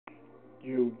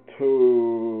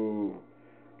YouTube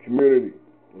community,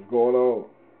 what's going on?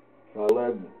 It's our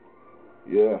legend.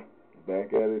 Yeah,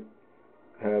 back at it.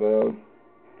 Had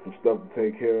some stuff to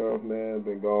take care of, man.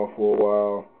 Been gone for a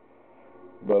while,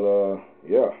 but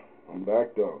yeah, I'm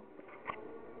back though.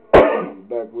 I'm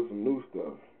back with some new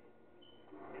stuff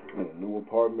and a new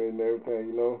apartment and everything,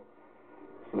 you know.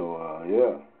 So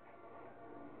yeah,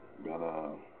 got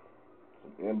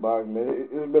some inbox, man.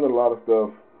 It's been a lot of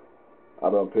stuff I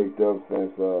done picked up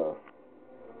since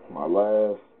my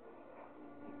last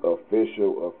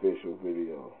official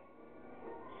video.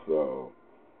 So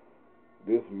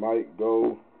this might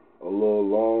go a little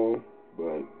long,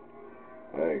 but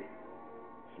hey,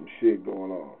 some shit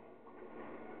going on.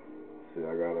 See,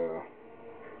 I got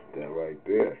that right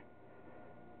there.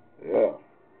 Yeah,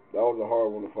 that was a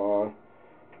hard one to find,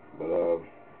 but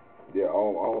yeah, I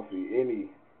don't see any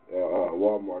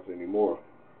Walmarts anymore.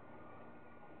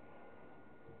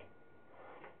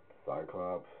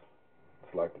 Cyclops,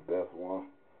 it's like the best one.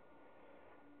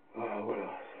 What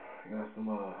else? I got some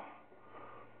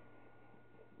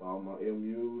all my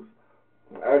MUs.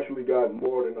 I actually got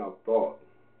more than I thought.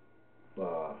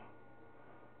 Uh,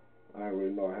 I didn't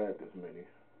really know I had this many.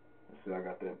 See, I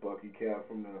got that Bucky cap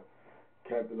from the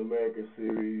Captain America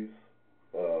series.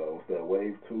 What's that,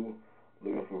 Wave 2?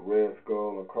 Looking for Red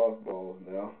Skull and Crossbones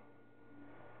now.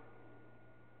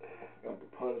 Got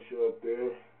the Punisher up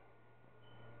there.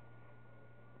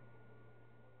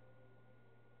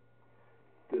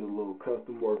 Did a little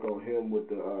custom work on him with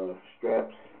the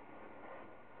straps.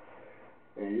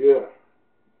 And yeah,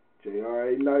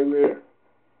 JRA Nightmare.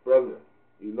 Brother,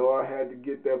 you know I had to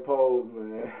get that pose,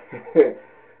 man.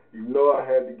 You know I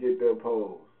had to get that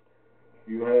pose.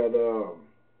 You had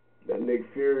that Nick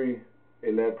Fury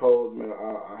in that pose, man.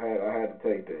 I had to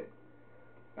take that.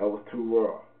 That was too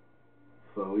raw.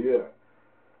 So yeah,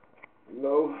 you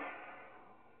know,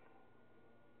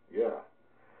 yeah.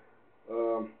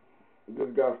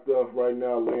 Just got stuff right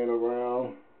now laying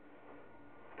around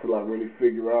till I really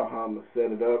figure out how I'm gonna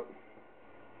set it up.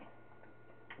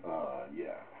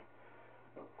 Yeah.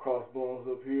 Crossbones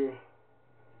up here,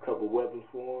 a couple weapons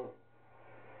for him,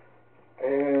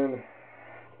 and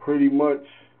pretty much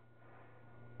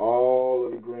all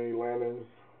of the Green Lanterns.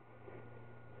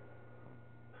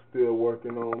 Still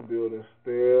working on building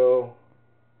Steel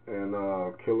and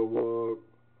Kilowog.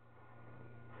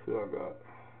 See, I got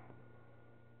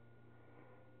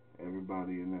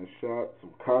everybody in that shot.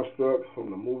 Some constructs from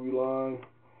the movie line.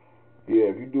 Yeah,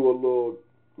 if you do a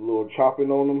little chopping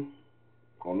on them,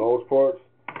 on those parts,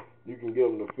 you can get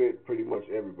them to fit pretty much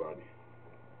everybody.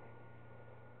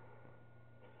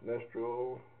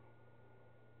 Sinestro.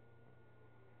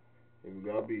 Here we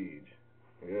got beads.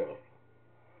 Yeah.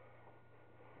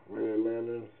 Red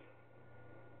Lanterns.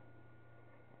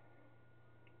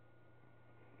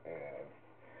 And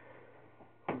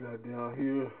we got down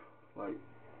here, like,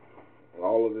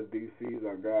 all of the DCs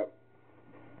I got.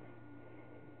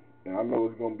 And I know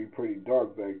it's going to be pretty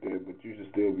dark back there, but you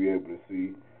should still be able to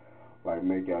see, like,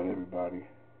 make out everybody.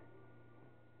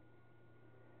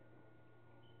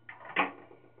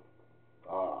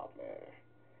 Ah, man.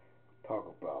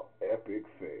 Talk about epic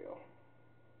fail.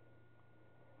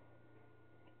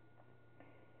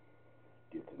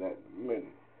 Get to that in a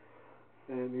minute.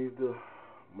 And these the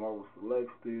Marvel Select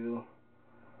still.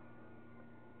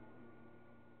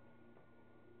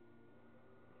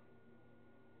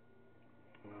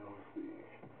 Let's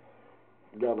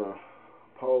see. Got a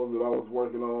pose that I was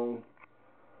working on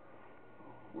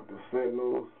with the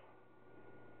Sentinels.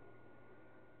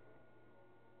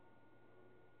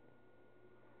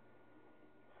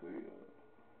 See,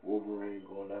 Wolverine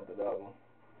going after that one.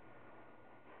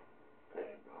 There you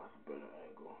go, that's a better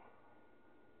angle.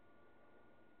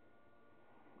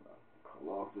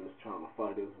 Colossus trying to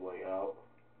fight his way out.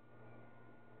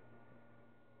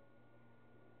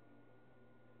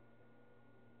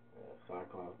 Yeah,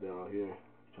 Cyclops down here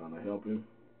trying to help him.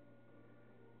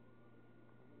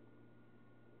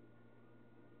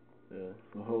 Yeah,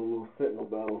 it's a whole little Sentinel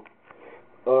battle.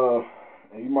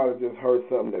 And you might have just heard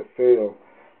something that fell.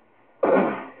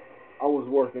 I was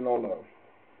working on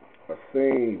a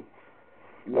scene,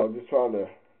 you know, just trying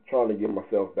to get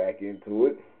myself back into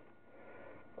it.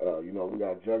 You know, we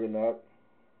got Juggernaut,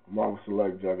 Marvel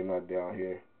Select Juggernaut down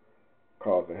here,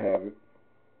 causing havoc.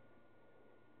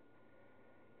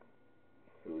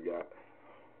 So we got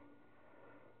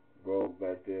Rogue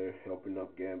back there helping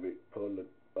up Gambit,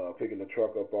 picking the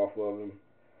truck up off of him,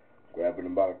 grabbing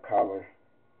him by the collar,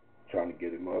 trying to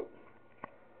get him up.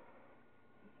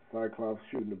 Cyclops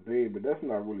shooting the beam, but that's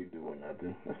not really doing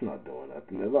nothing. That's not doing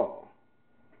nothing at all.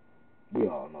 We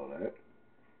all know that.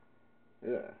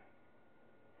 Yeah.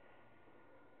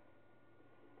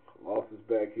 is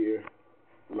back here,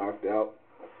 knocked out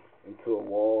into a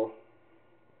wall.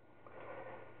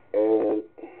 And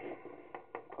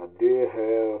I did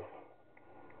have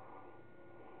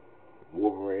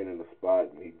Wolverine in the spot,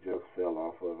 and he just fell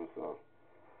off of it, so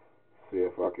see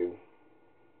if I can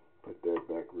put that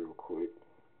back real quick.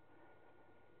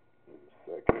 Give me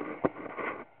a second.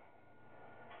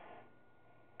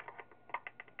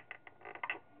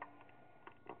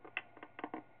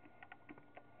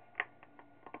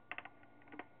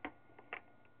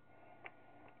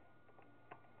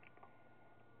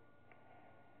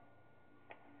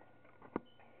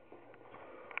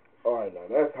 Alright, now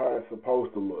that's how it's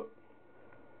supposed to look.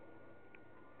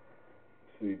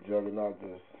 See, Juggernaut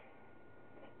just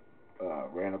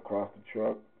ran across the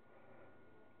truck,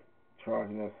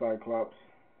 charging that Cyclops,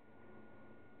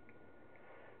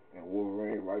 and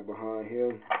Wolverine right behind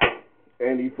him,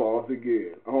 and he falls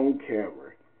again on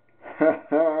camera.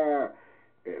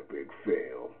 Epic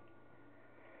fail.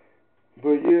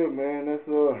 But yeah, man,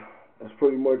 that's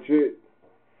pretty much it.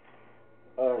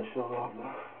 Alright, shut off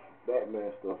the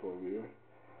Batman stuff over here.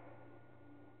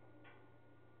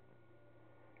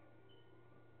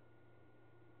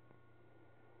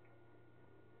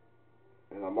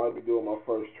 And I might be doing my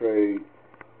first trade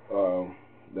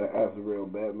that has a real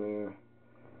Batman.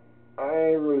 I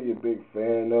ain't really a big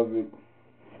fan of it,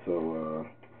 so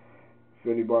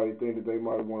if anybody think that they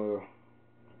might want to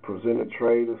present a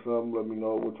trade or something, let me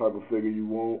know what type of figure you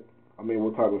want. I mean,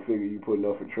 what type of figure you putting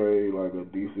up for trade, like a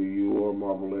DCU or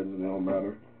Marvel Legends, it don't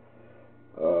matter.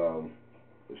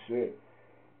 But shit,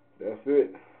 that's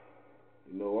it.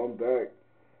 You know, I'm back,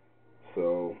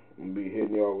 so I'm gonna be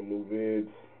hitting y'all with new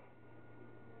vids.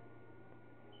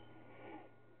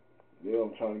 Yeah,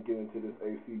 I'm trying to get into this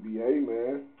ACBA,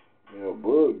 man. You know,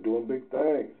 Bug doing big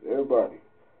things. Everybody,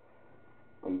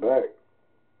 I'm back.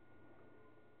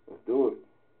 Let's do it.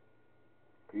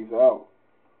 Peace out.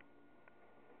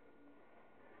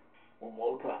 One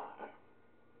more time.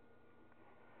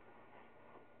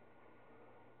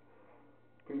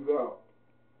 Peace out.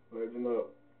 Legend up.